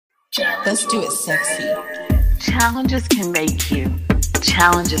Let's do it sexy. Challenges can make you.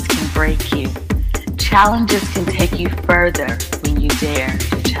 Challenges can break you. Challenges can take you further when you dare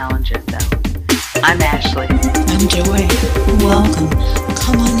to challenge yourself. I'm Ashley. I'm Joy. Welcome.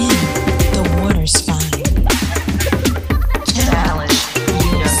 Come on in. The water's fine. Challenge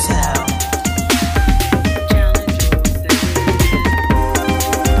yourself. Challenge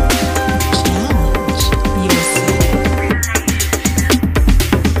yourself.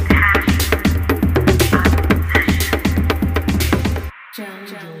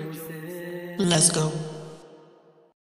 Let's go.